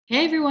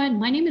Hey everyone,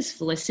 my name is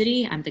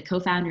Felicity. I'm the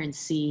co-founder and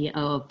CEO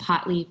of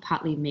Potli.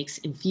 Potli makes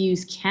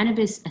infused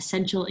cannabis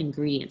essential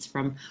ingredients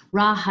from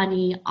raw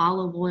honey,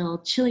 olive oil,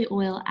 chili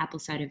oil, apple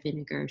cider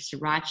vinegar,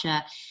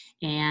 sriracha,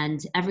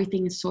 and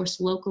everything is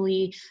sourced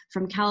locally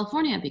from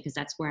California because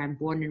that's where I'm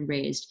born and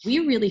raised. We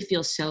really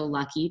feel so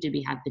lucky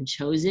to have been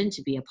chosen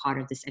to be a part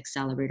of this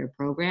accelerator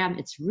program.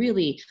 It's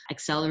really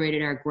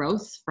accelerated our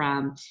growth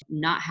from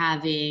not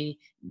having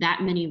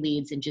that many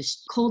leads and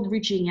just cold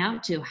reaching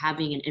out to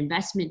having an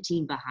investment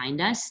team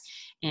behind us.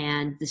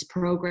 And this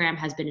program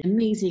has been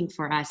amazing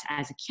for us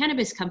as a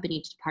cannabis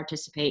company to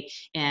participate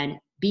and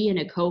be in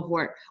a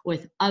cohort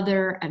with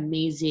other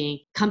amazing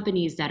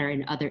companies that are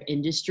in other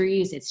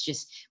industries. It's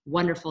just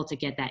wonderful to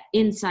get that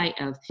insight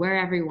of where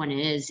everyone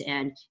is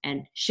and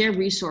share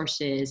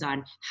resources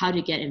on how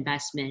to get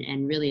investment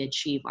and really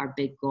achieve our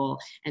big goal.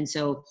 And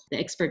so the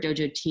Expert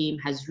Dojo team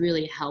has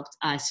really helped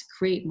us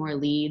create more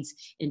leads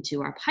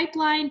into our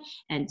pipeline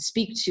and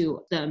speak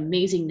to the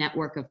amazing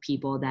network of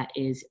people that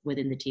is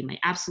within the team. I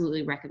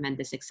absolutely recommend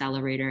this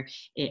accelerator.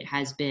 It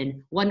has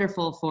been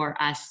wonderful for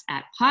us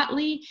at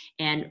Potli,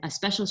 and a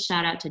special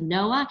shout out to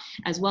Noah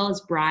as well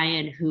as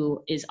Brian,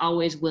 who is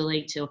always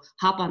willing to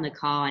hop on the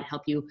call and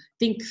help you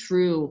think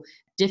through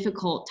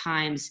difficult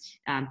times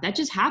that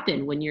just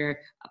happen when you're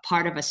a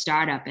part of a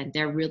startup, and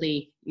they're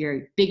really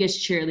your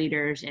biggest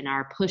cheerleaders and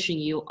are pushing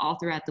you all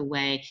throughout the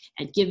way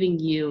and giving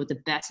you the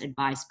best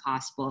advice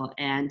possible.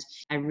 And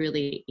I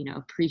really,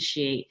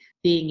 appreciate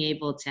being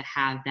able to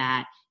have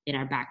that in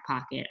our back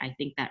pocket. I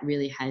think that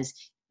really has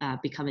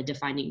become a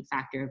defining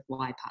factor of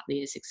why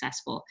Potli is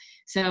successful.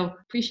 So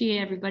appreciate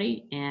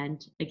everybody.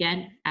 And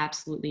again,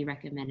 absolutely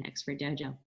recommend Expert Dojo.